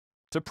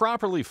To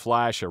properly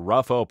flash a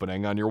rough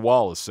opening on your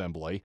wall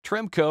assembly,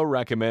 Tremco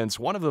recommends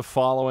one of the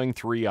following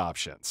three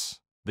options: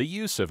 the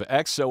use of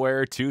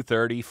ExoAir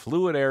 230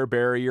 fluid air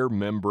barrier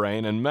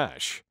membrane and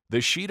mesh, the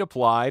sheet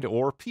applied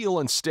or peel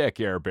and stick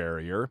air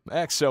barrier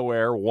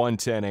ExoAir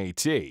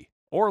 110AT,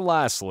 or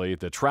lastly,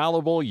 the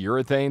trowelable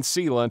urethane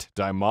sealant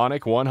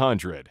Dymonic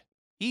 100.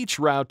 Each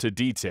route to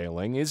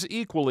detailing is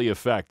equally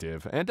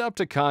effective and up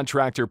to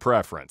contractor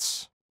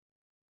preference.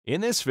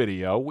 In this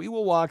video, we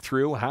will walk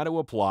through how to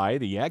apply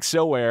the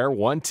ExoAir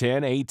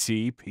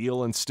 110AT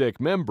peel and stick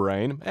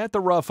membrane at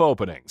the rough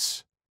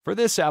openings. For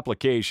this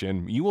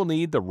application, you will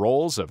need the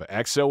rolls of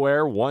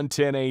ExoAir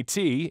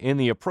 110AT in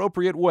the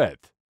appropriate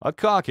width, a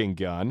caulking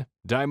gun,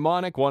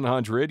 Dymonic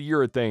 100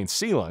 urethane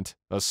sealant,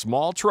 a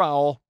small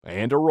trowel,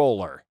 and a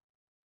roller.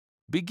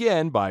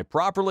 Begin by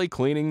properly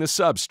cleaning the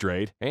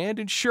substrate and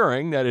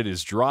ensuring that it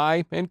is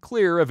dry and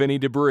clear of any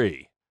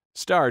debris.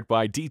 Start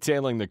by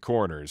detailing the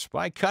corners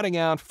by cutting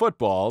out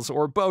footballs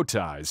or bow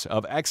ties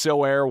of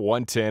ExoAir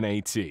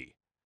 110AT.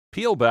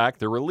 Peel back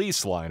the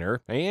release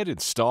liner and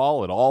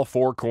install at all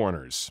four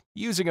corners,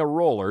 using a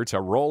roller to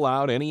roll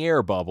out any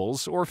air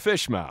bubbles or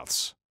fish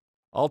mouths.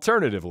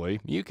 Alternatively,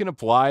 you can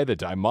apply the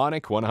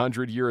Dymonic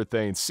 100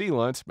 urethane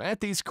sealant at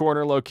these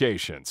corner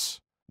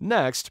locations.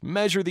 Next,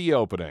 measure the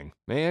opening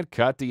and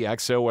cut the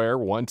ExoAir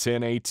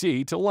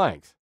 110AT to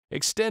length,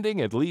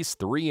 extending at least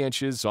 3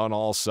 inches on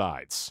all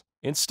sides.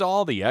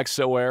 Install the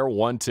ExoAir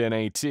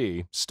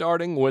 110AT,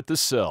 starting with the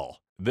sill,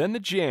 then the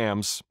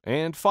jambs,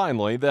 and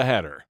finally the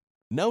header.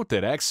 Note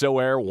that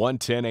ExoAir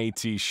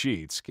 110AT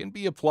sheets can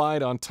be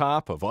applied on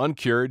top of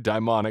uncured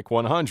Dymonic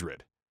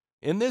 100.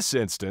 In this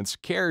instance,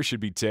 care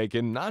should be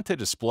taken not to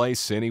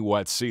displace any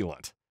wet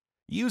sealant.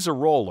 Use a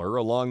roller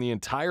along the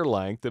entire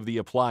length of the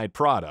applied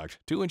product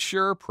to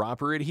ensure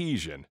proper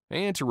adhesion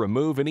and to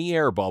remove any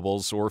air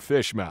bubbles or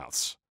fish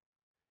mouths.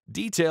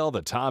 Detail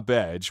the top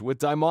edge with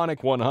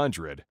Dymonic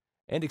 100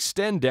 and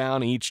extend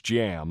down each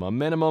jamb a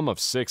minimum of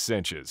 6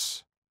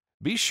 inches.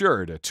 Be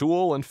sure to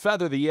tool and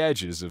feather the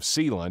edges of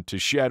sealant to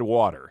shed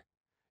water.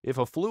 If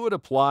a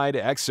fluid-applied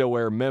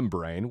ExoAir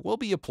membrane will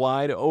be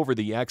applied over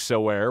the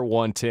ExoAir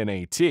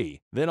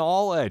 110AT, then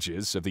all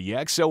edges of the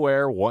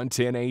ExoAir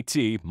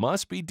 110AT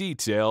must be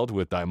detailed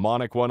with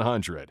Dymonic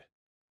 100.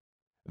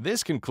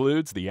 This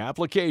concludes the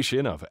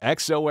application of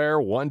ExoAir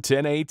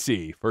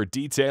 110AT for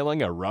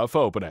detailing a rough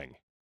opening.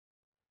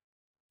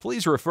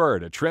 Please refer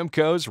to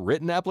Tremco's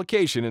written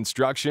application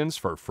instructions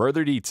for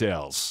further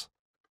details.